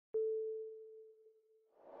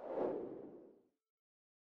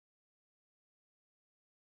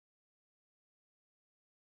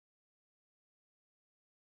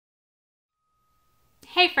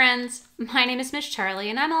Hey friends, my name is Miss Charlie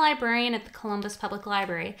and I'm a librarian at the Columbus Public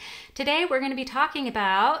Library. Today we're going to be talking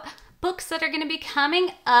about books that are going to be coming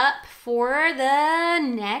up for the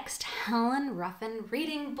next Helen Ruffin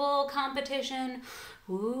Reading Bowl competition.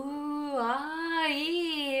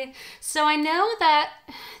 So I know that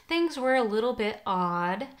things were a little bit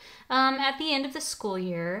odd at the end of the school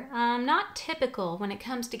year. Not typical when it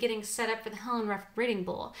comes to getting set up for the Helen Ruffin Reading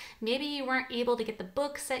Bowl. Maybe you weren't able to get the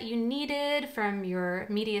books that you needed from your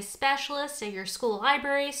media specialist at your school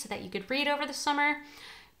library so that you could read over the summer.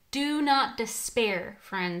 Do not despair,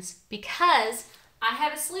 friends, because I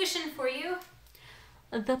have a solution for you.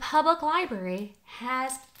 The public library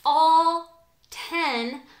has all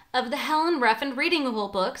 10 of the Helen Ruffin Reading Bowl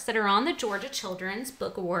books that are on the Georgia Children's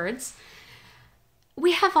Book Awards.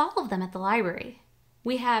 We have all of them at the library.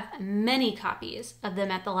 We have many copies of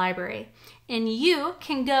them at the library, and you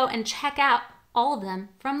can go and check out all of them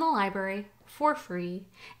from the library for free,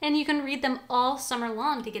 and you can read them all summer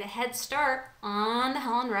long to get a head start on the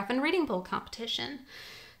Helen Ruffin Reading Bowl competition.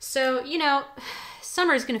 So,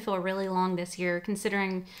 summer is going to feel really long this year,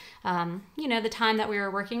 considering, the time that we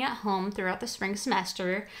were working at home throughout the spring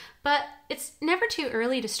semester, but it's never too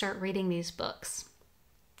early to start reading these books.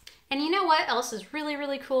 And you know what else is really,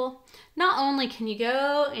 really cool? Not only can you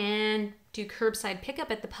go and do curbside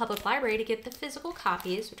pickup at the public library to get the physical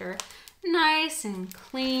copies, which are nice and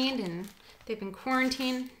cleaned and they've been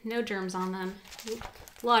quarantined, no germs on them.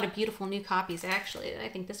 A lot of beautiful new copies, actually. I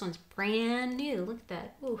think this one's brand new. Look at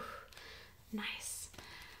that. Ooh, nice.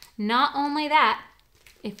 Not only that,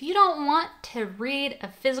 if you don't want to read a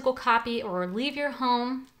physical copy or leave your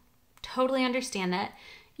home, totally understand that.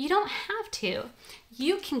 You don't have to.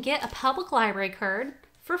 You can get a public library card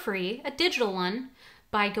for free, a digital one,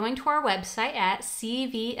 by going to our website at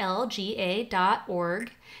cvlga.org,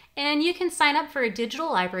 and you can sign up for a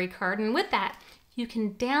digital library card, and with that, you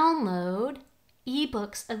can download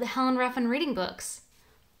ebooks of the Helen Ruffin Reading books.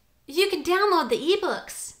 You can download the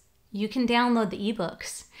ebooks. You can download the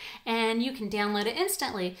ebooks, and you can download it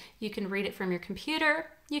instantly. You can read it from your computer.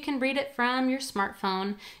 You can read it from your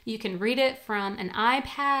smartphone. You can read it from an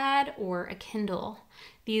iPad or a Kindle.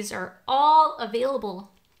 These are all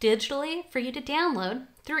available digitally for you to download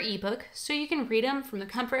through ebook, so you can read them from the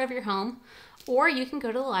comfort of your home, or you can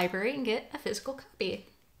go to the library and get a physical copy.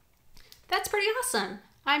 That's pretty awesome.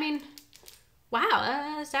 I mean, wow,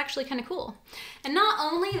 that's actually kind of cool. And not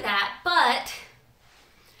only that, but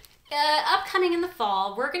upcoming in the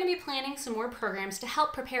fall, we're going to be planning some more programs to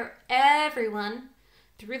help prepare everyone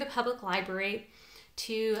through the public library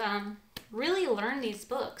to really learn these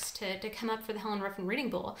books to come up for the Helen Ruffin Reading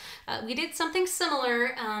Bowl. We did something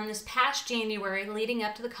similar this past January leading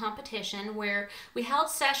up to the competition, where we held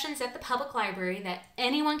sessions at the public library that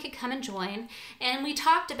anyone could come and join, and we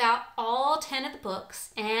talked about all 10 of the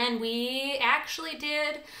books, and we actually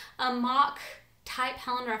did a mock type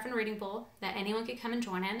Helen Ruffin Reading Bowl that anyone could come and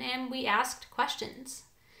join in, and we asked questions.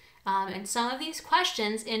 And some of these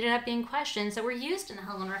questions ended up being questions that were used in the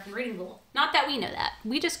Helen Ruffin Reading Bowl. Not that we know that.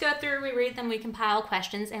 We just go through, we read them, we compile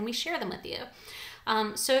questions, and we share them with you.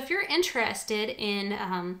 So if you're interested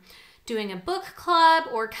in doing a book club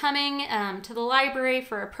or coming to the library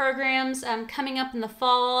for our programs coming up in the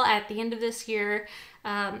fall at the end of this year,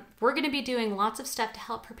 we're going to be doing lots of stuff to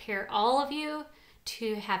help prepare all of you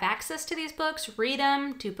to have access to these books, read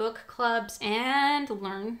them, do book clubs, and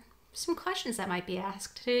learn some questions that might be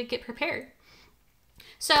asked to get prepared.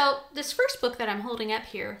 So this first book that I'm holding up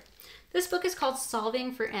here, this book is called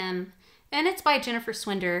Solving for M, and it's by Jennifer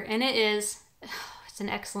Swender, and it's an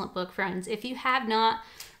excellent book, friends. If you have not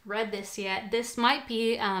read this yet, this might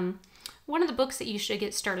be one of the books that you should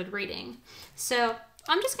get started reading. So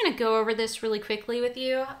I'm just going to go over this really quickly with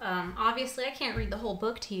you. Obviously, I can't read the whole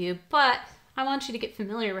book to you, but I want you to get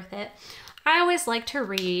familiar with it. I always like to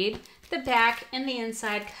read the back and the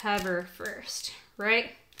inside cover first,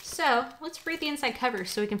 right? So let's read the inside cover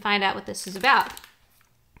so we can find out what this is about.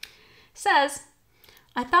 It says,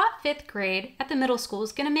 I thought 5th grade at the middle school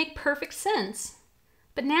was going to make perfect sense,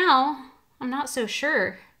 but now I'm not so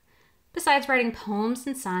sure. Besides writing poems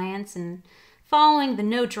in science and following the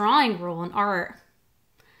no drawing rule in art,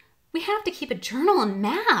 we have to keep a journal in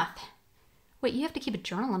math. Wait, you have to keep a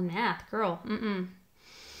journal in math, girl.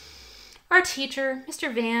 Our teacher,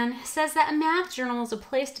 Mr. Van, says that a math journal is a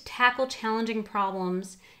place to tackle challenging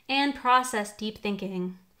problems and process deep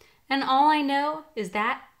thinking. And all I know is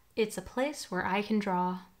that it's a place where I can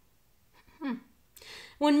draw.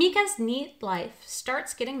 When Mika's neat life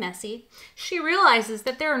starts getting messy, she realizes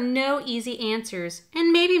that there are no easy answers,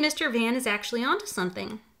 and maybe Mr. Van is actually onto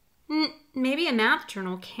something. Maybe a math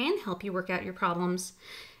journal can help you work out your problems.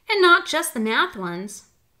 And not just the math ones.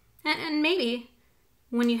 And maybe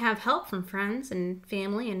when you have help from friends and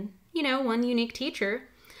family and, one unique teacher,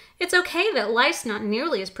 it's okay that life's not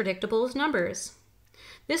nearly as predictable as numbers.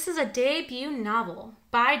 This is a debut novel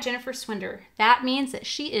by Jennifer Swender. That means that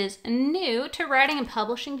she is new to writing and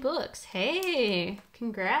publishing books. Hey,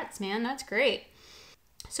 congrats, man. That's great.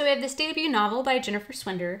 So we have this debut novel by Jennifer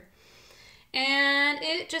Swender, and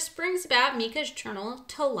it just brings about Mika's journal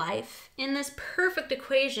to life in this perfect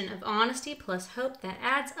equation of honesty plus hope that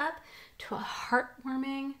adds up to a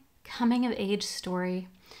heartwarming coming-of-age story.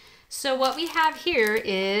 So what we have here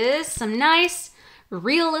is some nice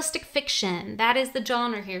realistic fiction. That is the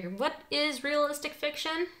genre here. What is realistic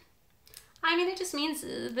fiction? I mean, it just means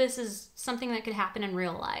this is something that could happen in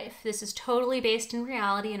real life. This is totally based in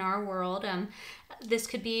reality in our world. This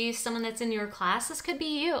could be someone that's in your class. This could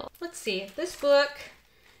be you. Let's see. This book,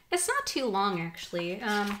 it's not too long, actually.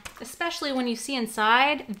 Especially when you see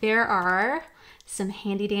inside, there are some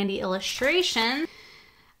handy-dandy illustrations.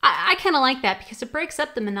 I kind of like that because it breaks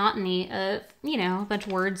up the monotony of, a bunch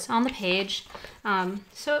of words on the page.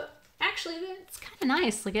 So actually, it's kind of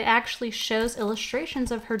nice. Like, it actually shows illustrations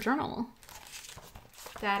of her journal.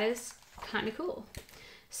 That is kind of cool.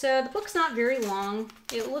 So the book's not very long.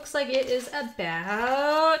 It looks like it is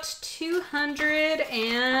about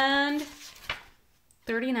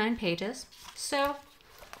 239 pages. So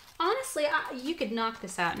honestly, you could knock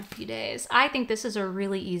this out in a few days. I think this is a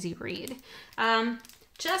really easy read.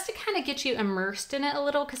 Just to kind of get you immersed in it a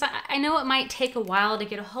little, because I know it might take a while to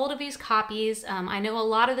get a hold of these copies. I know a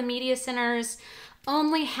lot of the media centers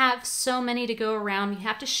only have so many to go around. You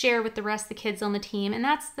have to share with the rest of the kids on the team, and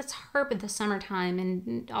that's hard in the summertime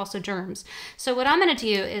and also germs. So what I'm going to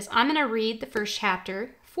do is I'm going to read the first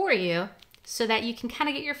chapter for you so that you can kind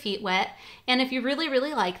of get your feet wet. And if you really,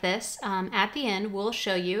 really like this, at the end, we'll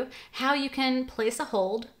show you how you can place a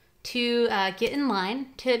hold to get in line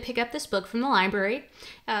to pick up this book from the library.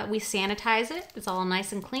 We sanitize it. It's all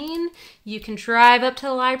nice and clean. You can drive up to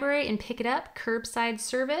the library and pick it up, curbside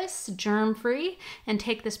service, germ-free, and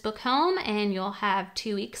take this book home, and you'll have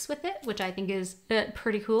 2 weeks with it, which I think is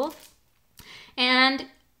pretty cool. And,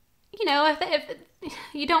 if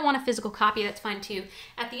you don't want a physical copy, that's fine too.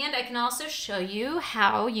 At the end, I can also show you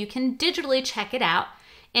how you can digitally check it out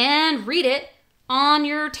and read it on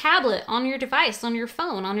your tablet, on your device, on your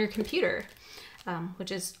phone, on your computer,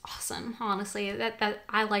 which is awesome. Honestly, that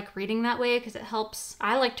I like reading that way because it helps.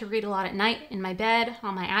 I like to read a lot at night in my bed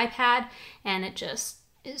on my iPad, and it just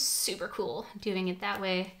is super cool doing it that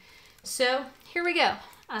way. So here we go.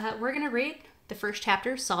 We're gonna read the first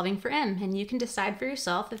chapter, Solving for M, and you can decide for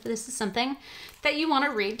yourself if this is something that you want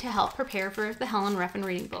to read to help prepare for the Helen Ruffin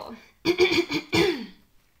Reading Bowl.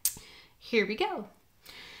 Here we go.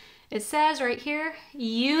 It says right here,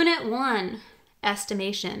 Unit 1,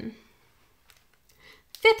 Estimation.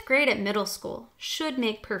 5th grade at middle school should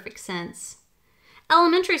make perfect sense.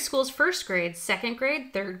 Elementary school's 1st grade, 2nd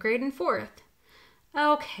grade, 3rd grade, and 4th.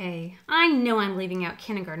 Okay, I know I'm leaving out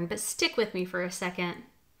kindergarten, but stick with me for a second.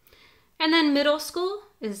 And then middle school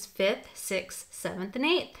is 5th, 6th, 7th, and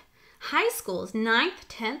 8th. High school is 9th,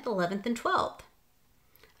 10th, 11th, and 12th.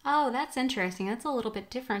 Oh, that's interesting. That's a little bit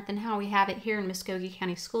different than how we have it here in Muskogee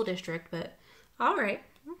County School District, but all right.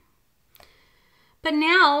 But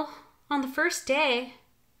now, on the first day,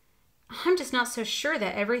 I'm just not so sure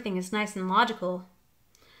that everything is nice and logical.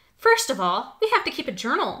 First of all, we have to keep a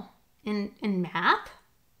journal. In math?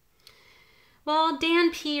 Well, Dan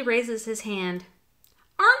P. raises his hand.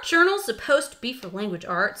 Aren't journals supposed to be for language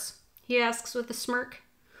arts? He asks with a smirk.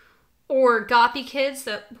 Or gothy kids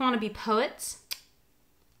that want to be poets?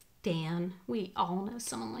 Dan, we all know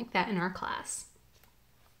someone like that in our class.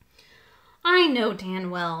 I know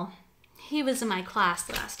Dan well. He was in my class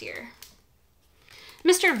last year.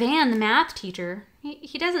 Mr. Van, the math teacher,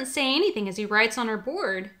 he doesn't say anything as he writes on our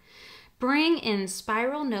board. Bring in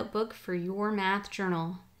spiral notebook for your math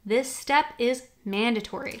journal. This step is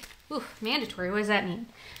mandatory. Ooh, mandatory, what does that mean?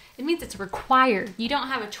 It means it's required. You don't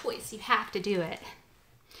have a choice, you have to do it.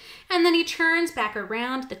 And then he turns back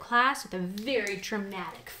around to the class with a very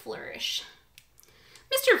dramatic flourish.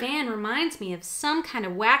 Mr. Van reminds me of some kind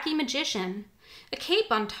of wacky magician. A cape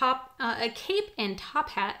and top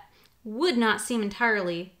hat would not seem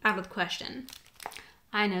entirely out of the question.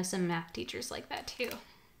 I know some math teachers like that too.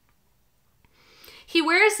 He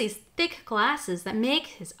wears these thick glasses that make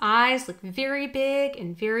his eyes look very big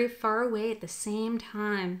and very far away at the same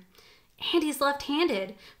time. And he's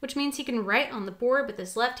left-handed, which means he can write on the board with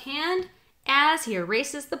his left hand as he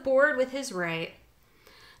erases the board with his right.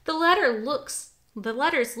 The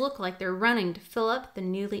letters look like they're running to fill up the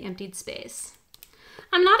newly emptied space.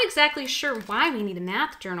 I'm not exactly sure why we need a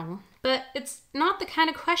math journal, but it's not the kind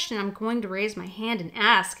of question I'm going to raise my hand and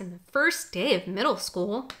ask in the first day of middle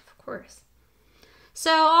school, of course.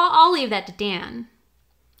 So I'll leave that to Dan.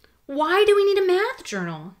 Why do we need a math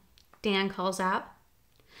journal? Dan calls out.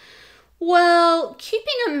 Well,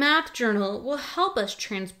 keeping a math journal will help us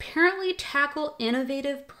transparently tackle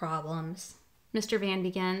innovative problems, Mr. Van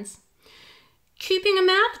begins. Keeping a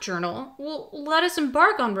math journal will let us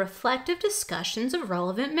embark on reflective discussions of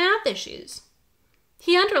relevant math issues.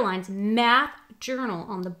 He underlines math journal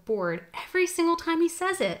on the board every single time he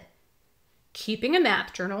says it. Keeping a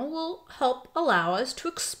math journal will help allow us to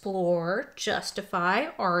explore, justify,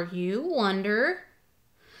 argue, wonder.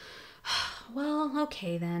 Well,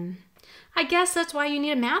 okay then. I guess that's why you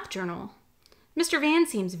need a math journal. Mr. Van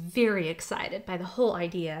seems very excited by the whole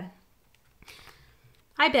idea.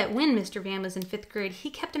 I bet when Mr. Van was in 5th grade, he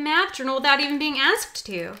kept a math journal without even being asked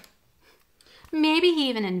to. Maybe he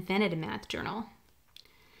even invented a math journal.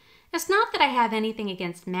 It's not that I have anything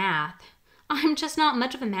against math. I'm just not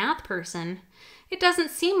much of a math person. It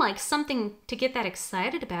doesn't seem like something to get that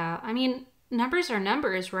excited about. I mean, numbers are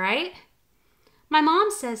numbers, right? My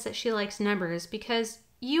mom says that she likes numbers because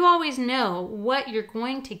you always know what you're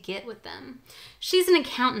going to get with them. She's an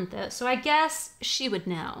accountant though, so I guess she would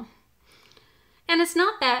know. And it's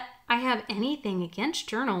not that I have anything against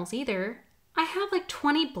journals either. I have like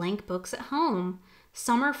 20 blank books at home.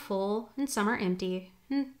 Some are full and some are empty.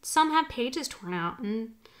 And some have pages torn out and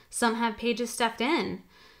some have pages stuffed in.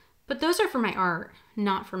 But those are for my art,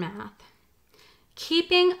 not for math.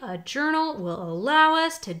 Keeping a journal will allow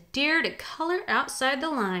us to dare to color outside the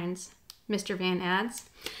lines, Mr. Van adds.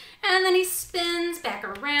 And then he spins back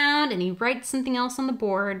around and he writes something else on the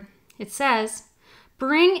board. It says,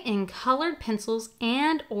 bring in colored pencils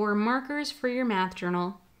and or markers for your math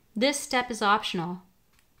journal. This step is optional.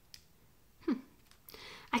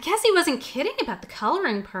 I guess he wasn't kidding about the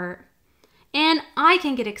coloring part. And I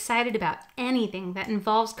can get excited about anything that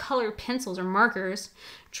involves colored pencils or markers.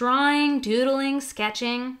 Drawing, doodling,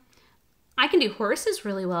 sketching. I can do horses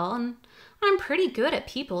really well, and I'm pretty good at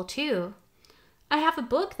people too. I have a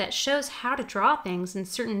book that shows how to draw things in a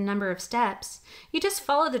certain number of steps. You just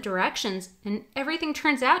follow the directions and everything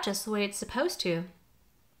turns out just the way it's supposed to.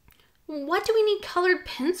 What do we need colored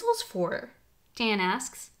pencils for? Dan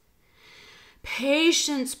asks.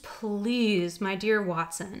 Patience, please, my dear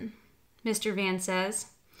Watson, Mr. Van says.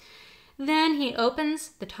 Then he opens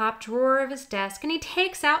the top drawer of his desk and he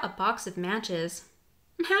takes out a box of matches.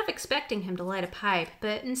 I'm half expecting him to light a pipe,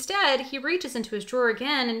 but instead he reaches into his drawer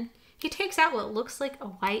again and he takes out what looks like a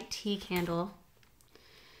white tea candle.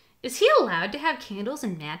 Is he allowed to have candles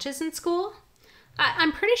and matches in school?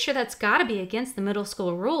 I'm pretty sure that's gotta be against the middle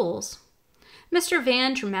school rules. Mr.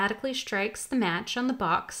 Van dramatically strikes the match on the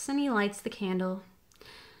box and he lights the candle.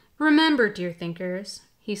 Remember, dear thinkers,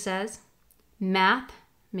 he says, math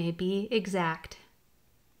may be exact.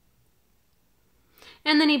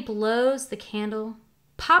 And then he blows the candle,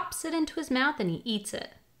 pops it into his mouth, and he eats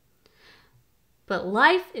it. But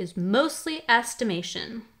life is mostly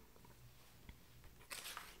estimation.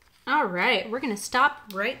 All right, we're going to stop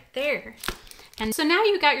right there. And so now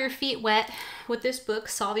you got your feet wet with this book,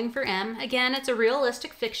 Solving for M. Again, it's a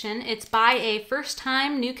realistic fiction. It's by a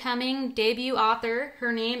first-time, new-coming debut author.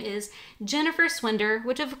 Her name is Jennifer Swender,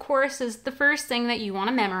 which of course is the first thing that you want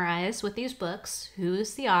to memorize with these books. Who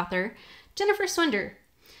is the author? Jennifer Swender.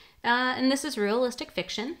 And this is realistic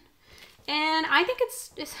fiction. And I think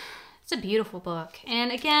it's a beautiful book.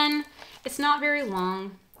 And again, it's not very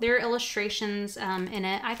long. There are illustrations in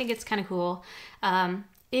it. I think it's kind of cool.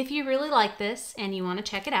 If you really like this and you want to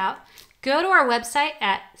check it out, go to our website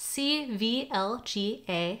at cvlga.org,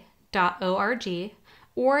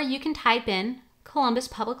 or you can type in Columbus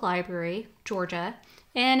Public Library, Georgia,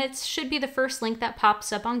 and it should be the first link that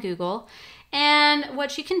pops up on Google. And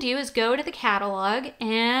what you can do is go to the catalog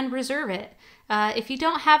and reserve it. If you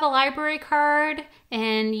don't have a library card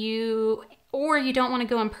and you don't want to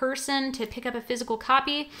go in person to pick up a physical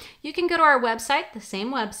copy, you can go to our website, the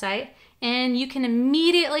same website, and you can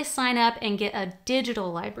immediately sign up and get a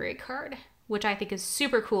digital library card, which I think is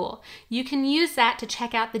super cool. You can use that to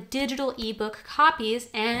check out the digital ebook copies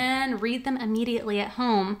and read them immediately at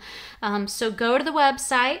home. So go to the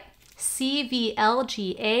website, cvlga.org,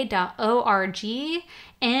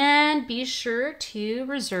 and be sure to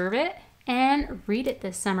reserve it and read it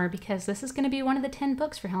this summer because this is going to be one of the 10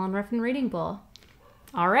 books for Helen Ruffin Reading Bowl.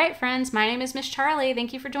 All right, friends, my name is Miss Charley.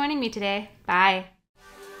 Thank you for joining me today. Bye.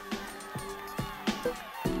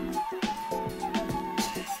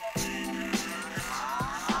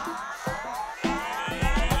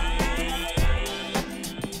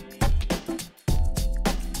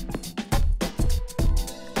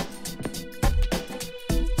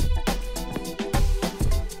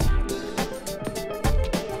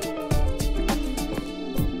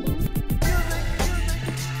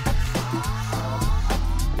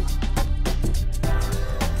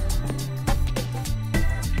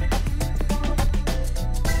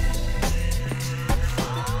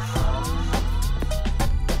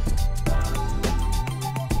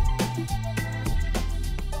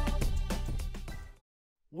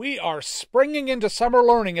 are springing into summer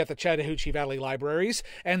learning at the Chattahoochee Valley Libraries,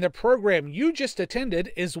 and the program you just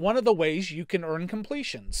attended is one of the ways you can earn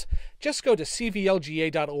completions. Just go to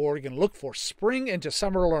cvlga.org and look for Spring into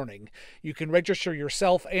Summer Learning. You can register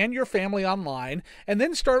yourself and your family online, and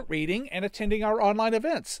then start reading and attending our online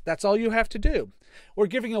events. That's all you have to do. We're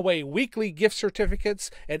giving away weekly gift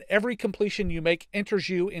certificates, and every completion you make enters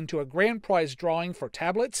you into a grand prize drawing for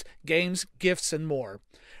tablets, games, gifts, and more.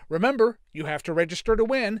 Remember, you have to register to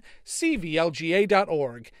win.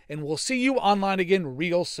 cvlga.org, and we'll see you online again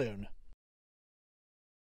real soon.